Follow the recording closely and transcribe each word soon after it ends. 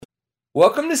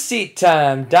Welcome to Seat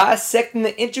Time, dissecting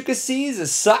the intricacies of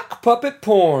sock puppet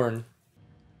porn.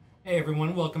 Hey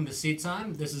everyone, welcome to Seat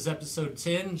Time. This is episode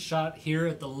 10, shot here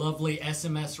at the lovely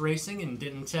SMS Racing in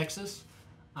Denton, Texas.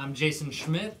 I'm Jason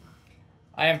Schmidt.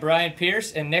 I am Brian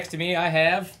Pierce, and next to me I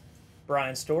have...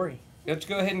 Brian Story. Let's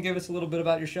go ahead and give us a little bit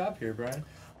about your shop here, Brian.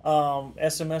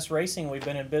 SMS Racing, we've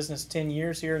been in business 10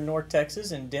 years here in North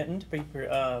Texas, in Denton to be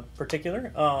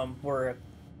particular. We're a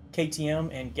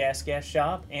KTM and gas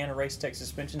shop and a race tech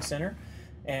suspension center.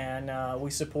 And we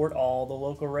support all the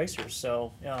local racers.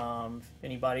 So if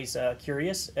anybody's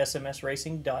curious,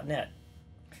 smsracing.net.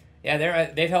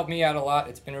 Yeah, they've helped me out a lot.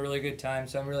 It's been a really good time,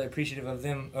 so I'm really appreciative of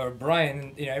them, or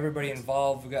Brian, and everybody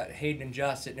involved. We've got Hayden and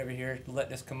Josh sitting over here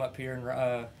letting us come up here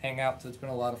and hang out, so it's been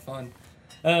a lot of fun.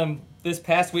 This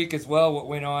past week as well, what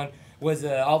went on was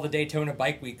all the Daytona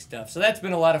Bike Week stuff. So that's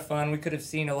been a lot of fun. We could have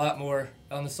seen a lot more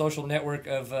on the social network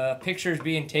of pictures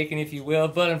being taken, if you will,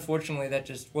 but unfortunately that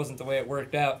just wasn't the way it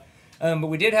worked out. But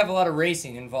we did have a lot of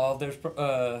racing involved.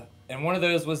 And one of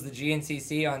those was the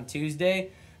GNCC on Tuesday.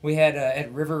 We had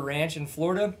at River Ranch in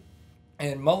Florida,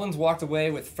 and Mullins walked away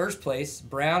with first place.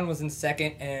 Brown was in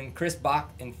second, and Chris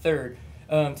Bach in third.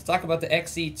 To talk about the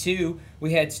XC2,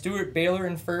 we had Stuart Baylor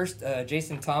in first,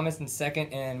 Jason Thomas in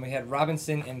second, and we had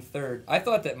Robinson in third. I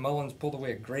thought that Mullins pulled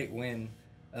away a great win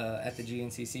at the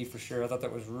GNCC for sure. I thought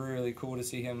that was really cool to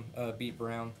see him beat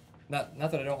Brown. Not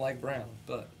that I don't like Brown,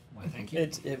 but Why, thank you.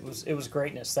 It was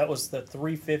greatness. That was the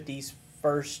 350's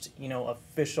first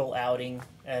official outing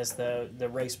as the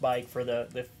race bike for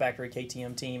the factory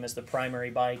KTM team as the primary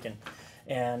bike,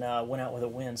 and went out with a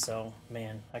win. So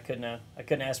man, I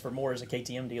couldn't ask for more as a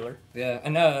KTM dealer. yeah.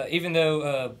 And even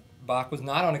though Bach was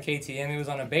not on a KTM, he was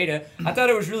on a Beta, I thought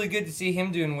it was really good to see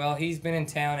him doing well. He's been in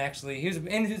town actually. He was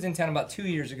in town about 2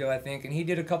 years ago, I think, and he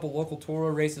did a couple local Toro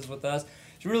races with us.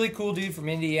 He's a really cool dude from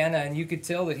Indiana, and you could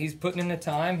tell that he's putting in the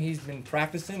time. He's been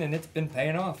practicing, and it's been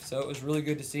paying off. So it was really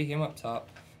good to see him up top.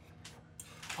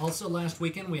 Also last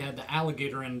weekend we had the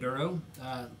Alligator Enduro,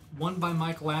 won by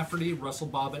Mike Lafferty, Russell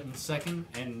Bobbitt in second,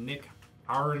 and Nick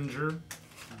Aringer,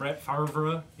 Brett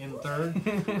Favre in third.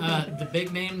 The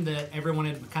big name that everyone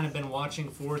had kind of been watching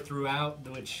for throughout,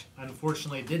 which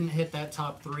unfortunately didn't hit that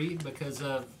top three because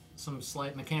of some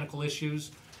slight mechanical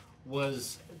issues,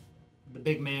 was the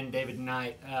big man David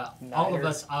Knight. All of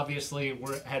us obviously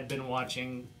had been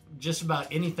watching just about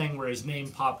anything where his name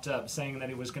popped up saying that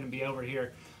he was going to be over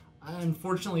here.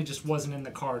 Unfortunately, just wasn't in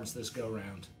the cards this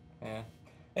go-round. Yeah,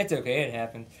 it's okay. It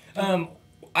happened.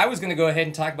 I was going to go ahead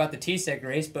and talk about the T-Sec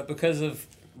race, but because of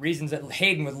reasons that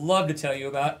Hayden would love to tell you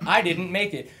about, I didn't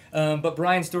make it. But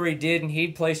Brian Story did, and he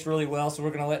placed really well, so we're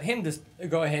going to let him just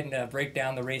go ahead and break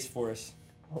down the race for us.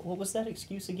 What was that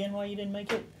excuse again? Why you didn't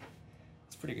make it?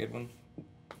 It's a pretty good one.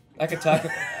 I could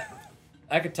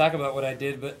talk about what I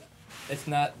did, but it's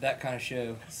not that kind of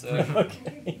show. So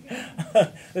Okay.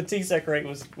 The T-Sec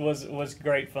race was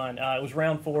great fun. It was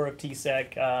round 4 of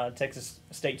T-Sec, Texas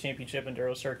State Championship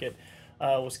Enduro Circuit.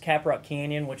 It was Caprock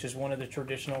Canyon, which is one of the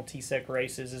traditional T-Sec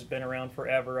races. Has been around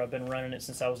forever. I've been running it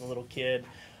since I was a little kid.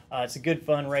 It's a good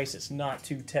fun race. It's not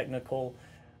too technical.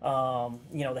 They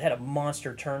had a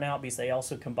monster turnout because they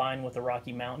also combined with the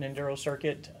Rocky Mountain Enduro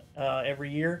Circuit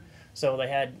every year. So they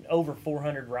had over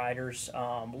 400 riders,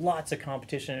 lots of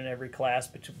competition in every class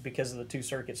because of the two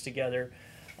circuits together.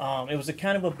 It was a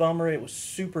kind of a bummer. It was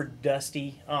super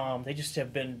dusty. They just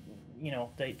have been,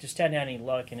 they just hadn't had any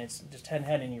luck, and it's just hadn't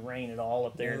had any rain at all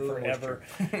up there forever.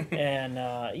 And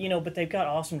but they've got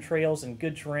awesome trails and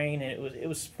good terrain, and it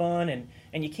was fun.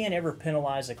 And you can't ever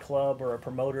penalize a club or a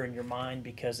promoter in your mind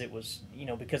because it was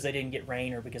because they didn't get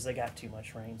rain or because they got too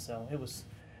much rain. So it was.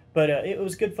 But it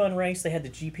was a good fun race. They had the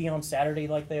GP on Saturday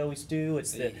like they always do.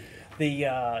 It's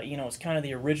it's kind of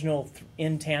the original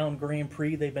in-town Grand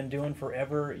Prix they've been doing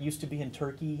forever. It used to be in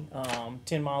Turkey,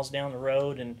 10 miles down the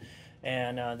road,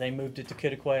 and they moved it to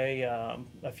Kittiquay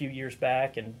a few years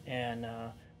back.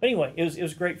 But anyway, it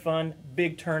was great fun,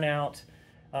 big turnout.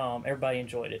 Everybody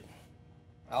enjoyed it.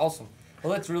 awesome.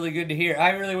 Well, that's really good to hear.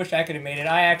 I really wish I could have made it.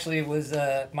 I actually was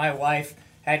my wife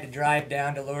had to drive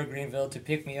down to Lower Greenville to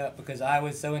pick me up because I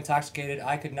was so intoxicated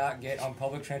I could not get on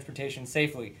public transportation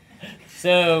safely.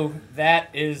 So that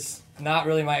is not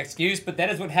really my excuse, but that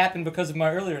is what happened because of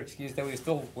my earlier excuse that we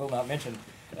still will not mention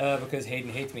because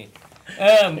Hayden hates me.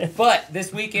 But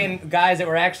this weekend, guys that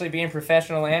were actually being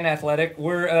professional and athletic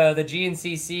were the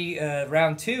GNCC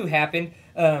round 2 happened,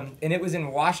 and it was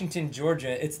in Washington,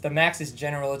 Georgia. It's the Maxis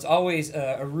General. It's always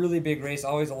a really big race,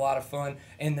 always a lot of fun,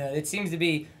 and it seems to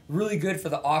be really good for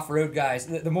the off-road guys,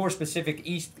 the more specific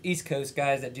East Coast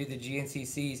guys that do the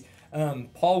GNCCs.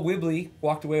 Paul Wibley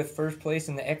walked away with first place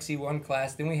in the XC1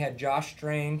 class. Then we had Josh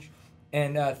Strange,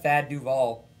 and Thad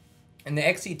Duvall. In the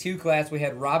XC2 class, we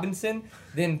had Robinson,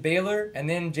 then Baylor, and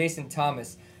then Jason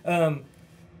Thomas.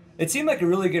 It seemed like a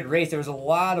really good race. There was a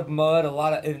lot of mud,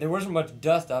 there wasn't much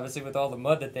dust, obviously, with all the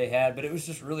mud that they had, but it was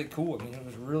just really cool. I mean, it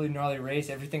was a really gnarly race.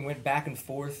 Everything went back and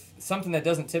forth. Something that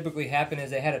doesn't typically happen is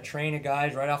they had a train of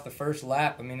guys right off the first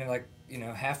lap. I mean, like,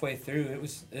 halfway through, it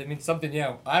was, something,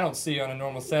 I don't see on a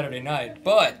normal Saturday night,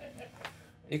 but,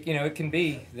 it can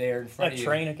be there in front of you. A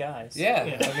train of guys.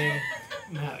 Yeah. I mean...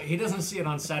 No, he doesn't see it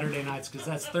on Saturday nights because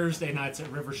that's Thursday nights at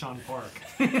Rivershawn Park.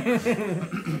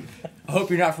 I hope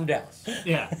you're not from Dallas.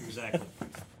 Yeah, exactly.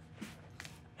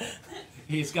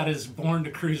 He's got his Born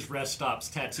to Cruise rest stops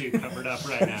tattoo covered up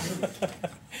right now.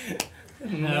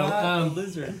 No,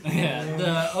 lizard. Yeah,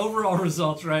 the overall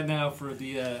results right now for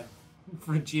the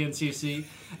for GNCC,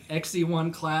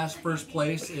 XC1 class first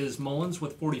place is Mullins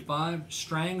with 45,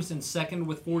 Strangs in second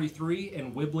with 43,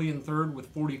 and Whibley in third with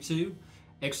 42.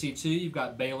 XC2, you've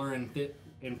got Baylor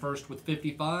in first with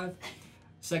 55.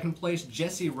 Second place,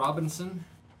 Jesse Robinson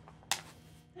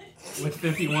with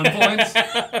 51 points.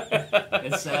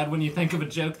 It's sad when you think of a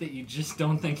joke that you just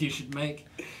don't think you should make.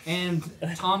 And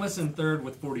Thomas in third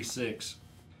with 46.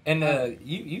 And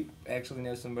you actually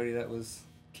know somebody that was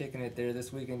kicking it there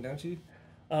this weekend, don't you?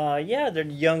 Yeah, there's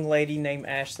a young lady named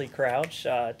Ashley Crouch,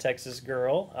 Texas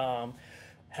girl,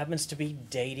 happens to be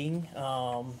dating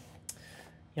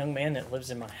young man that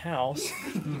lives in my house.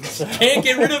 So. Can't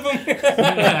get rid of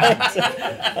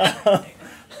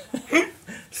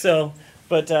him.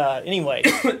 But anyway,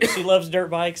 she loves dirt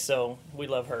bikes, so we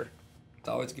love her. It's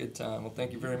always a good time. Well,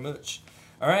 thank you very much.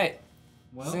 All right.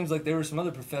 Well, seems like there was some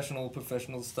other professional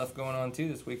stuff going on too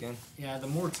this weekend. Yeah, the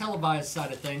more televised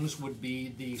side of things would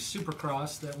be the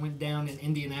Supercross that went down in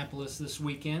Indianapolis this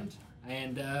weekend.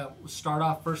 And start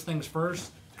off first things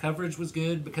first. Coverage was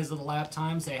good because of the lap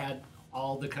times. They had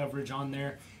all the coverage on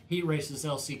there. Heat races,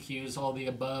 LCQs, all the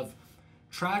above.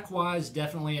 Track-wise,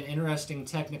 definitely an interesting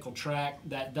technical track.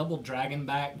 That double dragon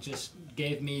back just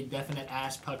gave me definite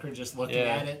ass pucker just looking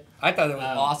at it. I thought it was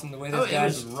awesome the way those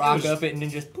guys would rock up it and then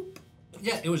just poop.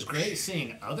 Yeah, it was great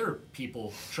seeing other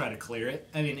people try to clear it.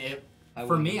 I mean,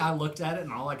 for me, I looked at it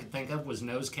and all I could think of was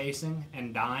nose casing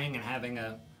and dying and having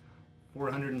a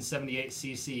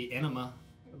 478cc Enema.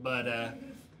 But...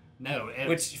 no.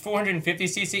 Which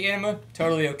 450cc Enema,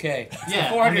 totally okay.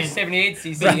 Yeah,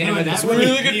 478cc Enema, that's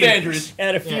really good dangerous.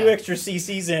 Add a few extra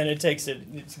cc's in, it takes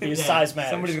it to be a size matter.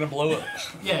 Somebody's gonna blow up.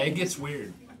 Yeah, it gets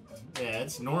weird. Yeah,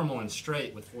 it's normal and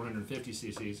straight with 450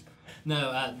 cc's.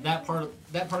 No, that part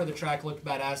of the track looked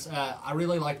badass. I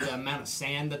really liked the amount of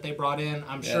sand that they brought in.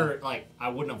 I'm sure, I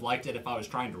wouldn't have liked it if I was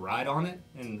trying to ride on it,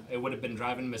 and it would have been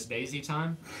driving Miss Daisy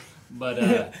time. But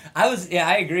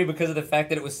I agree because of the fact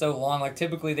that it was so long. Like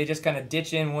typically they just kind of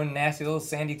ditch in one nasty little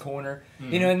sandy corner,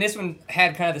 and this one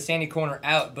had kind of the sandy corner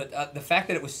out. But the fact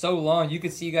that it was so long, you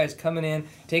could see you guys coming in,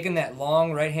 taking that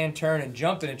long right hand turn and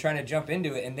jumping and trying to jump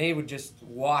into it, and they would just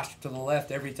wash to the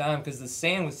left every time because the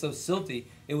sand was so silty.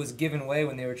 It was giving way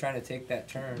when they were trying to take that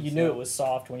turn. You knew it was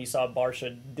soft when you saw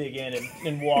Barsha dig in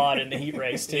and wad in the heat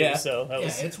race too. Yeah. So that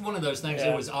was, it's one of those things.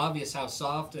 Yeah. It was obvious how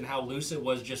soft and how loose it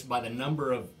was just by the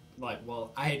number of.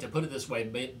 I hate to put it this way,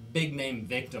 big name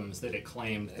victims that it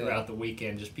claimed throughout the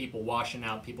weekend. Just people washing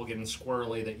out, people getting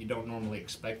squirrely that you don't normally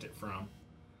expect it from.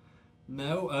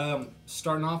 No,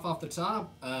 starting off the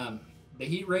top, the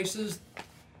heat races,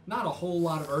 not a whole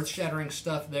lot of earth-shattering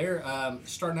stuff there.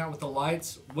 Starting out with the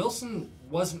lights, Wilson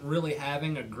wasn't really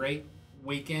having a great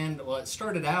weekend. Well, it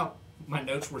started out, my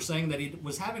notes were saying that he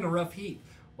was having a rough heat.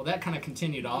 Well, that kind of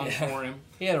continued on for him.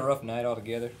 He had a rough night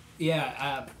altogether.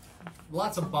 Yeah,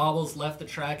 lots of bobbles left the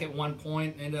track at one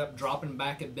point, ended up dropping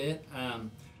back a bit.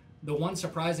 The one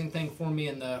surprising thing for me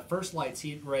in the first lights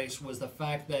heat race was the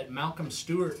fact that Malcolm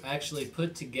Stewart actually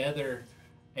put together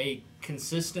a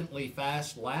consistently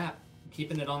fast lap,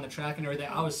 keeping it on the track and everything.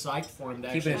 I was psyched for him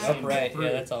to keeping actually it upright.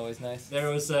 Yeah, that's always nice. There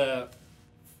was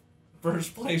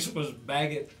first place was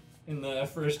Baggett in the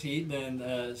first heat,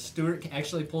 then Stewart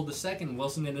actually pulled the second.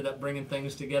 Wilson ended up bringing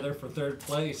things together for third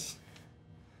place.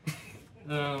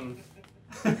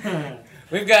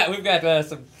 We've got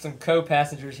some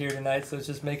co-passengers here tonight, so it's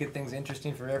just making things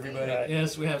interesting for everybody.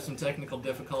 Yes, we have some technical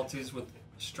difficulties with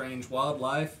strange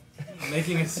wildlife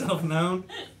making itself known.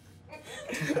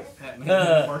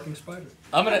 Barking spider.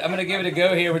 I'm gonna give it a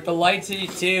go here with the lights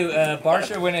heat too.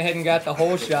 Barsha went ahead and got the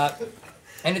whole shot,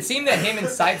 and it seemed that him and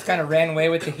Sipes kind of ran away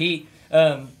with the heat.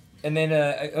 And then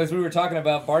as we were talking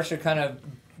about, Barsha kind of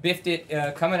biffed it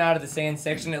coming out of the sand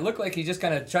section. It looked like he just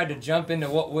kind of tried to jump into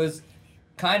what was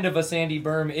kind of a sandy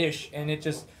berm-ish, and it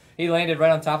just he landed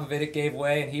right on top of it. It gave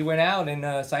way, and he went out, and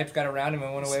Sipes got around him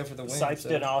and went away for the win. Sipes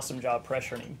did an awesome job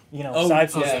pressuring him. Oh,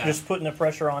 Sipes was yeah. just putting the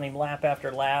pressure on him lap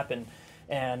after lap, and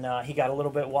he got a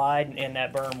little bit wide, and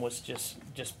that berm was just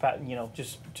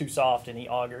too soft, and he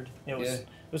augured. It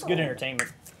was good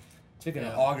entertainment. Speaking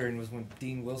of augering, was when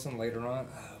Dean Wilson later on.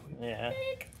 Yeah.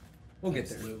 We'll get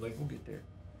there. Absolutely. We'll get there.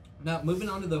 Now, moving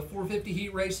on to the 450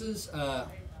 heat races.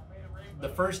 The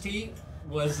first heat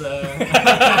was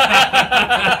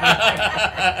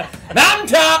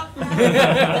Mountaintop!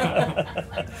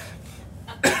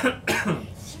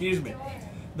 Excuse me.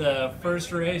 The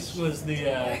first race was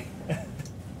the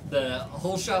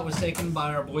whole shot was taken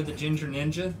by our boy the Ginger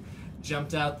Ninja.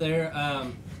 Jumped out there.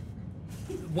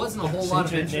 Wasn't a whole lot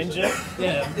of interest. Ninja?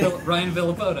 Yeah, Ryan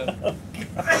Villapoto.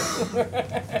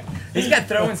 He's got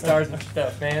throwing stars and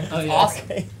stuff, man. Oh, yeah. Awesome.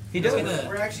 Okay. He does.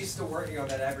 We're actually still working on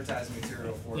that advertising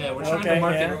material for Yeah, him. we're trying to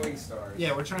market. Throwing stars.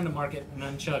 Yeah, we're trying to market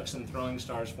nunchucks and throwing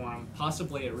stars for him.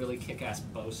 Possibly a really kick-ass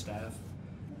bow staff.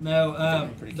 No,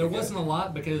 there wasn't a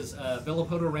lot because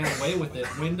Villapoto ran away with it.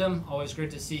 Wyndham, always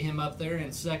great to see him up there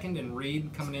in second, and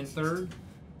Reed coming in third.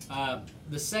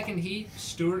 The second heat,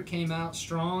 Stewart came out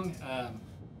strong,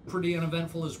 pretty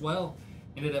uneventful as well.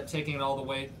 Ended up taking it all the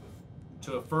way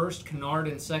to a first. Kennard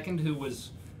in second, who was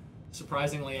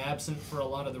surprisingly absent for a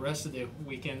lot of the rest of the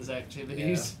weekend's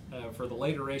activities for the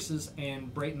later races,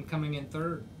 and Brayton coming in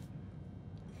third.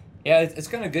 Yeah, it's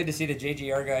kind of good to see the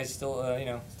JGR guys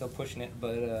still, still pushing it,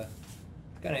 but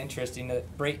kind of interesting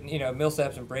that Brayton,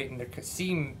 Millsaps and Brayton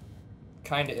seem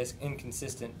kind of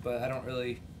inconsistent, but I don't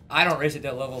race at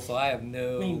that level, so I have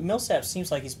no. I mean, Millsap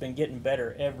seems like he's been getting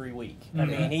better every week. I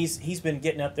mean, he's been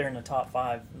getting up there in the top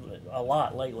 5 a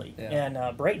lot lately. Yeah.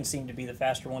 And Brayton seemed to be the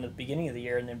faster one at the beginning of the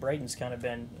year, and then Brayton's kind of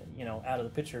been, out of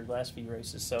the picture the last few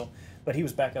races. So, but he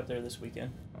was back up there this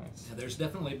weekend. Nice. Yeah, there's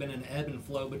definitely been an ebb and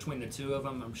flow between the two of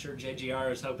them. I'm sure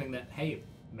JGR is hoping that, hey,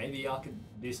 maybe y'all could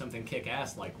do something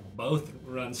kick-ass, like both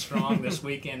run strong this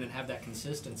weekend and have that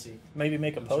consistency. Maybe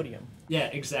make a podium. Yeah,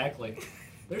 exactly.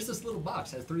 There's this little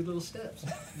box, has 3 little steps.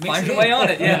 Mix Find it your in. way on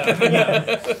it, yeah.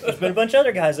 There's been a bunch of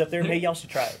other guys up there. Maybe y'all should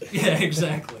try it. Yeah,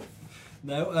 exactly.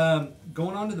 No,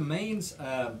 going on to the mains,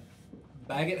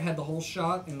 Baggett had the whole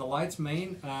shot in the lights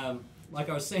main. Like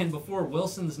I was saying before,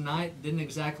 Wilson's night didn't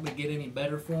exactly get any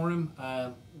better for him.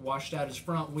 Washed out his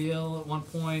front wheel at one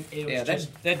point. It was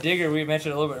just that digger we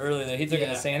mentioned a little bit earlier that he took in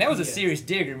Yeah. the sand. That was a Yeah. serious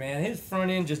digger, man. His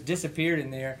front end just disappeared in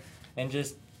there and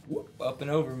just up and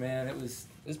over, man. It was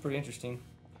pretty interesting.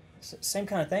 Same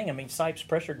kind of thing. I mean, Sipes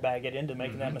pressured Baggett into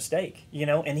making that mistake,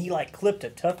 and he clipped a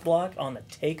tough block on the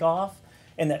takeoff,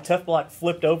 and that tough block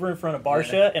flipped over in front of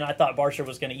Barsha, and I thought Barsha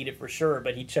was going to eat it for sure,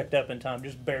 but he checked up in time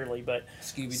just barely. But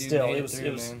Scooby-Doo still, made it was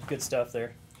man. good stuff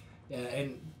there. Yeah,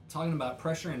 and talking about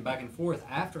pressure and back and forth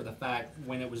after the fact,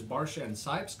 when it was Barsha and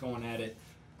Sipes going at it,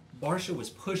 Barsha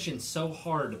was pushing so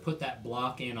hard to put that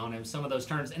block in on him some of those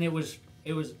turns, and it was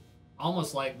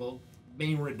almost like,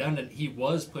 being redundant, he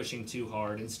was pushing too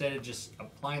hard. Instead of just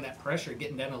applying that pressure,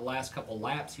 getting down to the last couple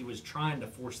laps, he was trying to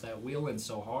force that wheel in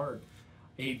so hard.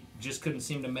 He just couldn't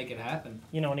seem to make it happen.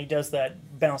 And he does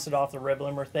that bounce it off the rev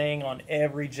limiter thing on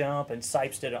every jump, and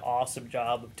Sipes did an awesome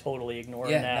job of totally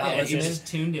ignoring that. that Yeah, was he it. just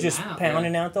tuned him Just out.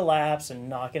 pounding out the laps and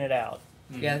knocking it out.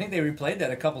 Yeah, I think they replayed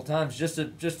that a couple times just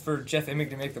for Jeff Emig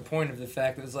to make the point of the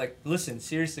fact that it was like, listen,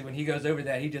 seriously, when he goes over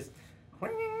that, he just.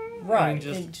 Right, I mean,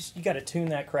 and just you got to tune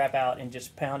that crap out and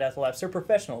just pound out the laps. They're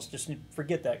professionals. Just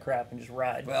forget that crap and just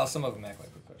ride. Well, some of them act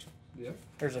like professionals. Yeah.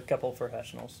 There's a couple of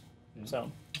professionals.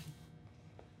 So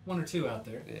 1 or 2 out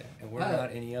there. Yeah, and we're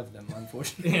not any of them,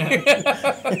 unfortunately.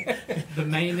 Yeah. The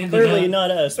main ended clearly up, not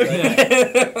us. But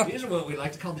Yeah. These are what we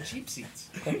like to call the cheap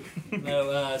seats. No,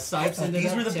 Sipes ended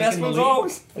These up were the taking best ones lead.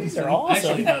 always. these are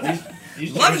awesome. Actually, no,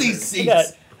 these Love chairs these are- We got-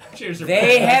 seats. Chairs are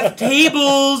They have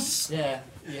tables. Yeah,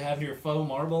 you have your faux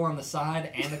marble on the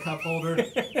side and a cup holder.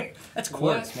 That's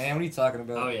quartz, What? man. What are you talking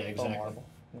about? Oh yeah, Oh, exactly. marble.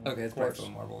 Okay, it's Quartz.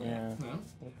 probably marble. Yeah. Well,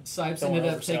 Sipes Don't ended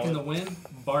wanna up taking oversell the it. win.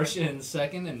 Barsha in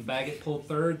second, and Baggett pulled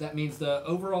third. That means the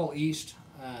overall East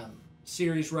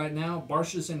series right now,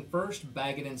 Barsha's in first,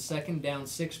 Baggett in second, down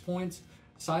 6 points.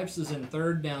 Sipes is in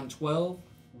third, down 12.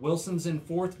 Wilson's in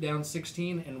fourth, down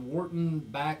 16, and Wharton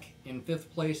back in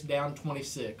fifth place, down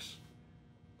 26.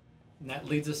 And that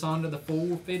leads us on to the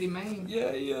 450 main. Yeah.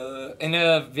 And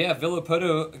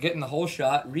Villapoto getting the whole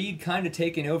shot. Reed kind of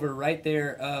taking over right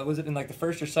there. Was it in like the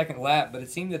first or second lap? But it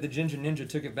seemed that the Ginger Ninja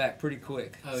took it back pretty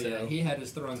quick. Oh, so. yeah, he had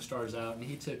his throwing stars out, and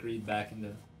he took Reed back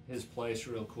into his place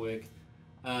real quick.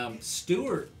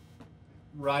 Stewart,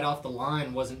 right off the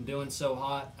line, wasn't doing so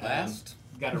hot. Last?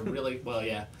 Got a really,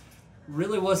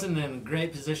 really wasn't in a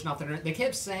great position off the turn. They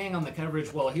kept saying on the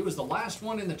coverage, well, he was the last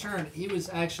one in the turn. He was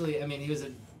actually, I mean, he was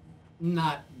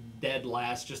not dead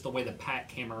last, just the way the pack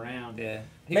came around. Yeah.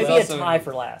 Maybe a tie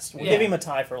for last. We'll Yeah. give him a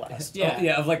tie for last.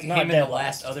 Yeah. Of like Not him and dead the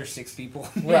last last. other 6 people.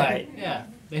 Right. Yeah,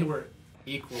 they were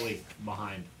equally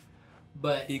behind.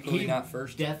 But Equally he not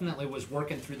first. definitely was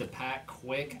working through the pack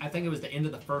quick. I think it was the end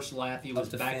of the first lap. He was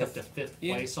to back up fifth. to 5th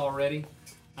Yeah. place already.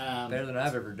 Better than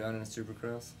I've ever done in a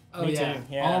Supercross. Oh Me yeah. too,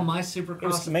 yeah. All my It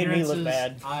Supercross made me look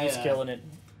appearances, bad. He's killing it.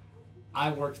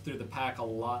 I worked through the pack a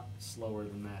lot slower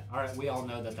than that. All right, we all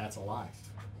know that that's a lie.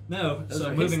 No, Those so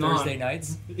are moving his on. Thursday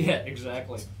nights. Yeah,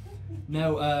 exactly.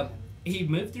 No, he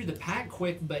moved through the pack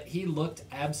quick, but he looked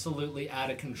absolutely out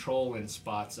of control in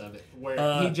spots of it,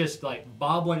 where he just like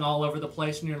bobbling all over the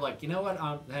place, and you're like, you know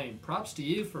what? Hey, props to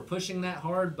you for pushing that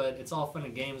hard, but it's all fun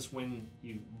and games when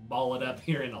you ball it up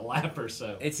here in a lap or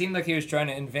so. It seemed like he was trying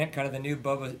to invent kind of the new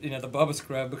Bubba, the Bubba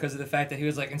scrub, because of the fact that he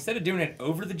was like, instead of doing it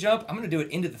over the jump, I'm going to do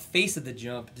it into the face of the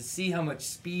jump to see how much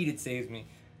speed it saves me,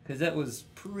 because that was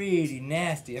pretty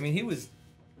nasty. I mean, he was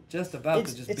just about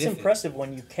to just It's biff impressive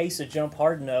when you case a jump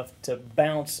hard enough to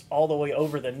bounce all the way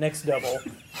over the next double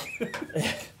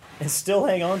and still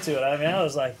hang on to it. I mean, I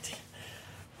was like,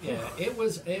 Yeah, it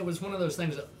was one of those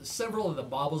things. Several of the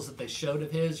bobbles that they showed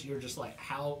of his, you're just like,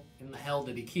 how in the hell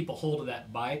did he keep a hold of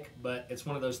that bike? But it's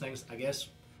one of those things, I guess.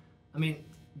 I mean,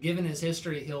 given his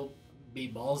history, he'll be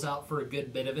balls out for a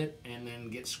good bit of it and then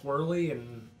get squirrely,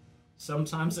 and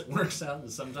sometimes it works out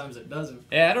and sometimes it doesn't.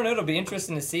 Yeah, I don't know. It'll be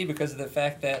interesting to see because of the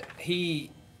fact that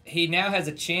he now has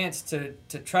a chance to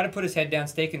try to put his head down,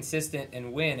 stay consistent,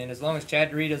 and win. And as long as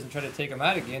Chad Reed doesn't try to take him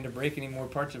out again to break any more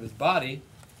parts of his body,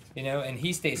 and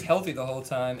he stays healthy the whole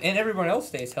time, and everyone else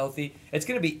stays healthy, it's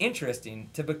going to be interesting.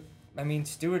 I mean,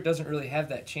 Stewart doesn't really have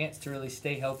that chance to really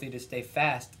stay healthy, to stay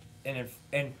fast,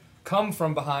 and come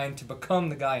from behind to become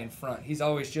the guy in front. He's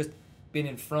always just been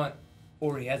in front,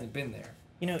 or he hasn't been there.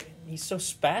 he's so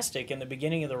spastic in the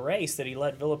beginning of the race that he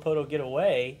let Villapoto get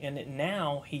away, and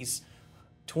now he's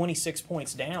 26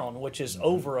 points down, which is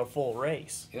over a full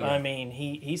race. Yeah. I mean,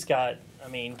 he's got,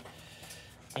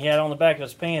 he had on the back of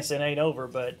his pants, it ain't over,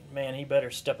 but, man, he better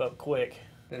step up quick.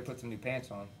 Better put some new pants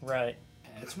on. Right.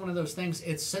 It's one of those things.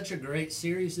 It's such a great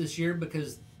series this year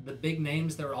because the big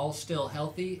names, they're all still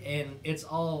healthy, and it's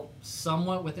all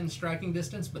somewhat within striking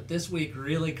distance, but this week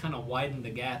really kind of widened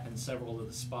the gap in several of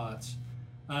the spots.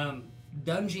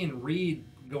 Dungy and Reed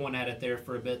going at it there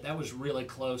for a bit, that was really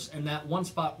close, and that one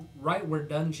spot right where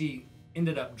Dungy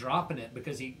ended up dropping it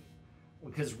because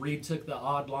Reed took the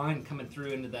odd line coming through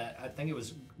into that, I think it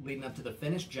was leading up to the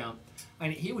finish jump. I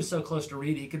mean, he was so close to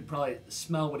Reed, he could probably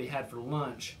smell what he had for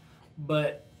lunch,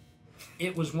 but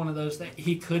it was one of those things,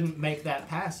 he couldn't make that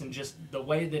pass, and just the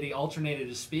way that he alternated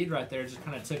his speed right there just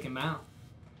kind of took him out.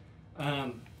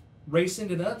 Race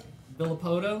ended up,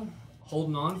 Villapoto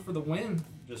holding on for the win,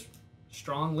 just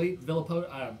strong lead.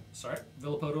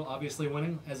 Villapoto obviously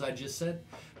winning, as I just said.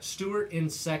 Stewart in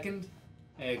second,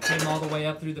 came all the way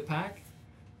up through the pack,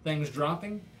 things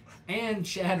dropping, and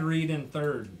Chad Reed in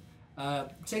third.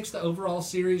 Takes the overall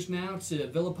series now to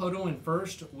Villapoto in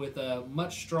first with a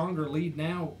much stronger lead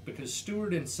now because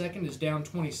Stewart in second is down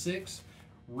 26.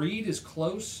 Reed is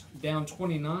close, down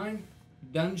 29.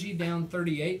 Dungy down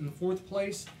 38 in fourth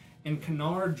place. And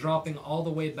Kennard dropping all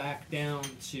the way back down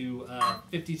to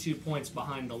 52 points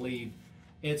behind the lead.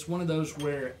 It's one of those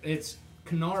where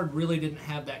Kennard really didn't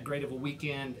have that great of a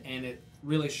weekend, and it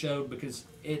really showed because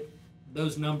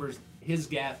those numbers, his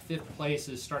gap, fifth place,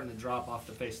 is starting to drop off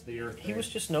the face of the earth. He was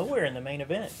just nowhere in the main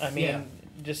event. I mean,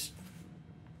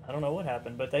 I don't know what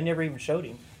happened, but they never even showed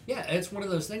him. Yeah, it's one of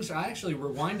those things. I actually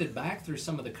rewinded back through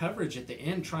some of the coverage at the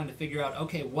end trying to figure out,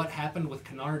 okay, what happened with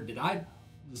Kennard? Did I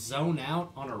zone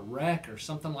out on a wreck or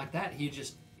something like that?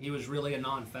 He was really a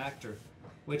non-factor,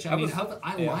 which I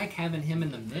like having him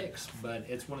in the mix, but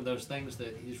it's one of those things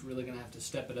that he's really going to have to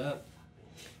step it up.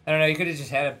 I don't know. You could have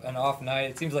just had an off night.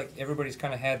 It seems like everybody's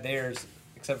kind of had theirs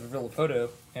except for Villapoto,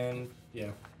 and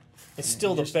it's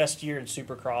still the best year in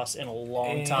Supercross in a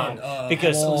long time a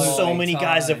because so long many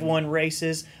guys have time. won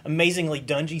races. Amazingly,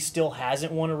 Dungy still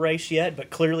hasn't won a race yet, but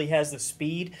clearly has the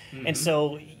speed. And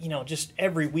so, just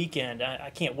every weekend,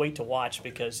 I can't wait to watch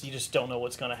because you just don't know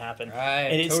what's going to happen. Right,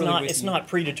 And it's totally with it's you. not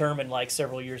predetermined like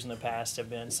several years in the past have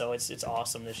been. So it's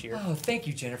awesome this year. Oh, thank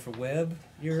you, Jennifer Webb.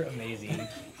 You're amazing.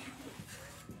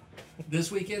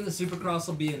 This weekend, the Supercross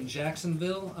will be in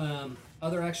Jacksonville.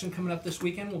 Other action coming up this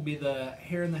weekend will be the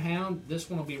Hare and the Hound. This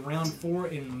one will be round 4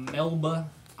 in Melba,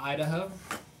 Idaho.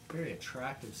 Very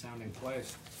attractive sounding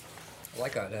place. I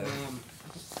like Idaho.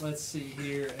 Let's see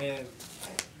here.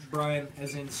 Brian,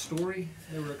 as in story,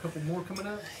 there were a couple more coming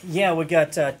up. Yeah, we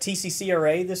got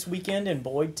TCCRA this weekend in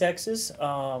Boyd, Texas.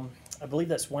 I believe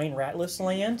that's Wayne Ratliff's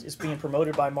land. It's being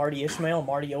promoted by Marty Ishmael.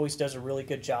 Marty always does a really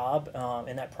good job,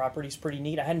 and that property's pretty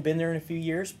neat. I hadn't been there in a few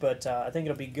years, but I think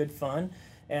it'll be good fun.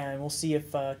 And we'll see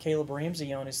if Caleb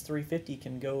Ramsey on his 350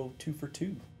 can go 2 for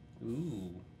 2.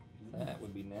 Ooh, that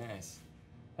would be nice.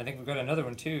 I think we've got another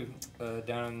one too,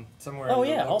 down somewhere. Oh in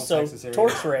the yeah, local also Texas area.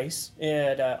 torch race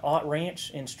at Ott Ranch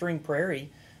in String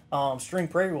Prairie. String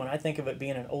Prairie, when I think of it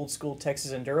being an old school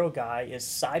Texas Enduro guy, is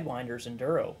Sidewinders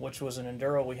Enduro, which was an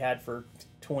Enduro we had for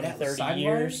 20, That was 30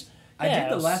 years. I Yeah, did it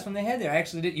the was- last one they had there. I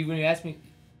actually did. When you asked me,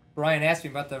 Brian asked me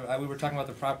about we were talking about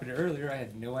the property earlier. I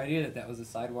had no idea that was a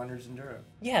Sidewinders Enduro.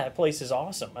 Yeah, that place is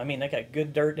awesome. I mean, they got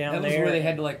good dirt down That was there. where they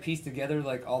had to like piece together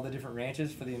like all the different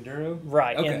ranches for the Enduro.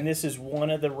 Right, Okay. and this is one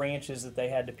of the ranches that they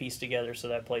had to piece together, so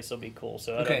that place will be cool.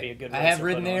 So that'll be a good race I have to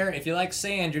ridden put on. there. If you like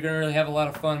sand, you're gonna really have a lot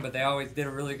of fun. But they always did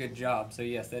a really good job. So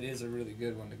yes, that is a really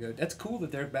good one to go. That's cool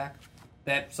that they're back.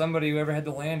 That somebody who ever had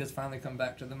the land has finally come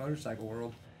back to the motorcycle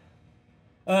world.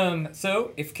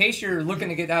 So, in case you're looking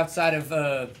to get outside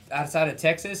of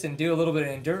Texas and do a little bit of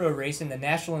enduro racing, the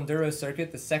National Enduro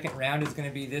Circuit, the second round is going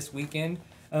to be this weekend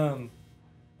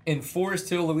in Forest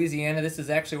Hill, Louisiana. This is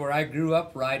actually where I grew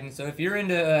up riding. So if you're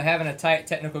into having a tight,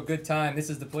 technical, good time, this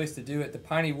is the place to do it. The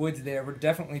piney woods there will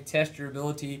definitely test your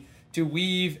ability to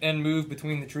weave and move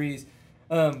between the trees.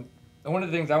 One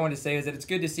of the things I wanted to say is that it's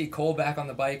good to see Cole back on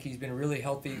the bike. He's been really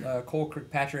healthy, Cole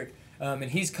Kirkpatrick. And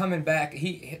he's coming back.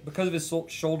 Because of his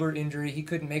shoulder injury, he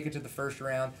couldn't make it to the first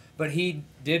round. But he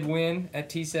did win at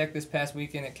TSEC this past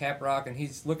weekend at Cap Rock, and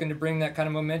he's looking to bring that kind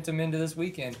of momentum into this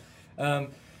weekend.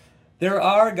 There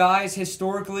are guys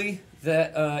historically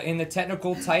that in the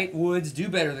technical tight woods do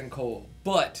better than Cole.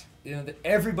 But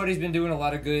everybody's been doing a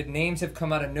lot of good. Names have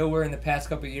come out of nowhere in the past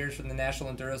couple of years from the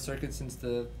National Enduro Circuit since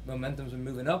the momentum's been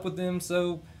moving up with them.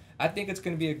 So I think it's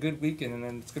going to be a good weekend, and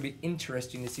then it's going to be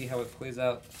interesting to see how it plays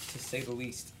out, to say the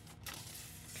least.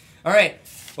 All right.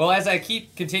 Well, as I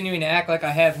keep continuing to act like I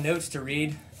have notes to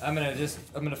read, I'm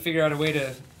gonna figure out a way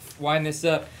to wind this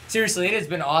up. Seriously, it has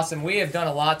been awesome. We have done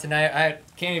a lot tonight. I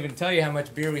can't even tell you how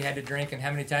much beer we had to drink and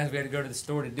how many times we had to go to the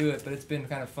store to do it, but it's been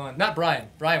kind of fun. Not Brian.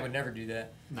 Brian would never do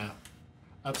that. No.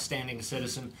 Upstanding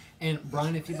citizen. And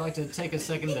Brian, if you'd like to take a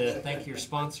second to thank your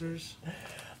sponsors.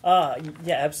 Yeah,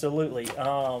 absolutely.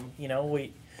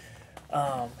 We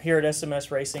here at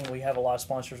SMS Racing, we have a lot of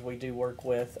sponsors we do work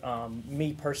with.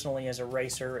 Me personally, as a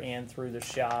racer and through the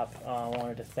shop, I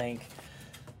wanted to thank.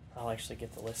 I'll actually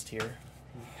get the list here.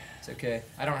 It's okay.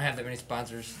 I don't have that many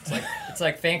sponsors. It's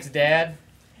like thanks, Dad.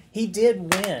 He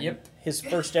did win Yep. his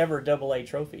first ever AA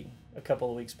trophy a couple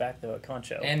of weeks back, though, at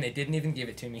Concho. And they didn't even give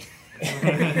it to me.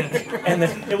 And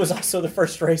it was also the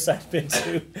first race I've been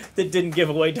to that didn't give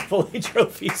away AA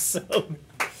trophies,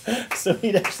 so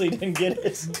he actually didn't get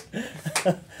it.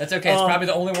 That's okay. It's probably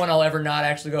the only one I'll ever not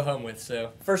actually go home with.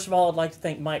 So First of all, I'd like to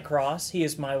thank Mike Cross. He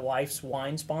is my wife's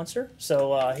wine sponsor,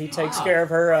 so he takes care of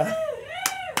her.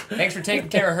 thanks for taking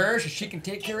care of her so she can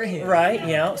take care of him.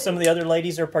 Right, some of the other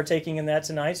ladies are partaking in that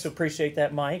tonight, so appreciate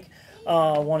that, Mike.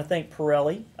 I want to thank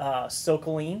Pirelli.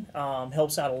 Silcoline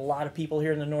helps out a lot of people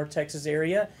here in the North Texas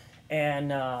area,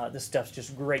 and this stuff's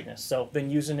just greatness. So I've been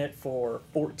using it for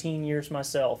 14 years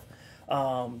myself,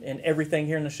 and everything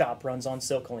here in the shop runs on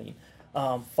Silcoline.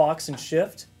 Fox and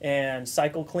Shift, and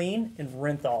Cycle Clean, and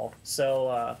Renthal.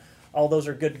 So all those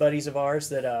are good buddies of ours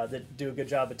that do a good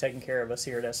job of taking care of us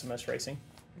here at SMS Racing.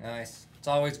 Nice. It's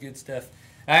always good stuff.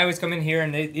 I always come in here,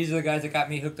 and these are the guys that got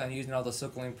me hooked on using all the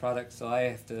Silcoline products, so I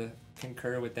have to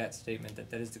concur with that statement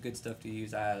that is the good stuff to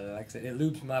use. Like I said, it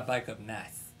lubes my bike up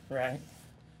nice. Right.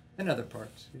 And other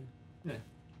parts. Yeah.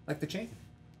 Like the chain.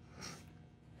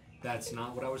 That's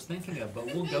not what I was thinking of, but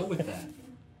we'll go with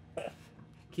that.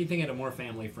 Keeping it a more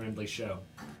family-friendly show.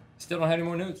 Still don't have any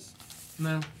more notes.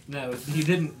 No, you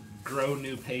didn't grow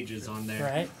new pages on there.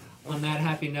 Right. On that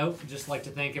happy note, I'd just like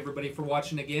to thank everybody for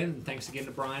watching again, and thanks again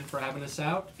to Brian for having us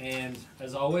out. And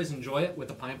as always, enjoy it with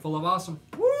a pint full of awesome.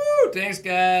 Woo! Thanks,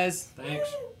 guys.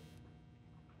 Thanks.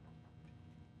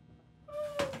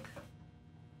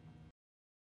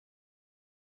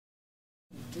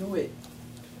 Do it.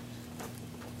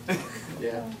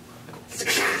 Yeah.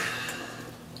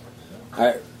 All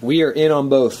right, we are in on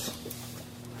both.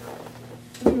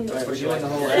 We're doing the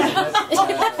whole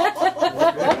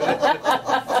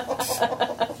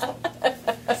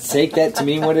Take that to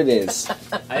mean what it is.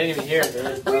 I didn't even hear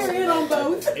it. We're in on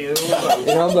both.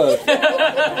 In on both.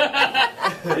 Yeah,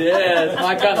 it's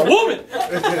my kind of woman.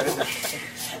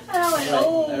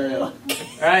 Oh,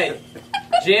 All right,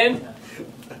 Jen.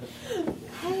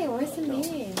 hey, where's the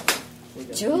name?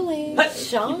 Julie,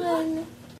 Sean.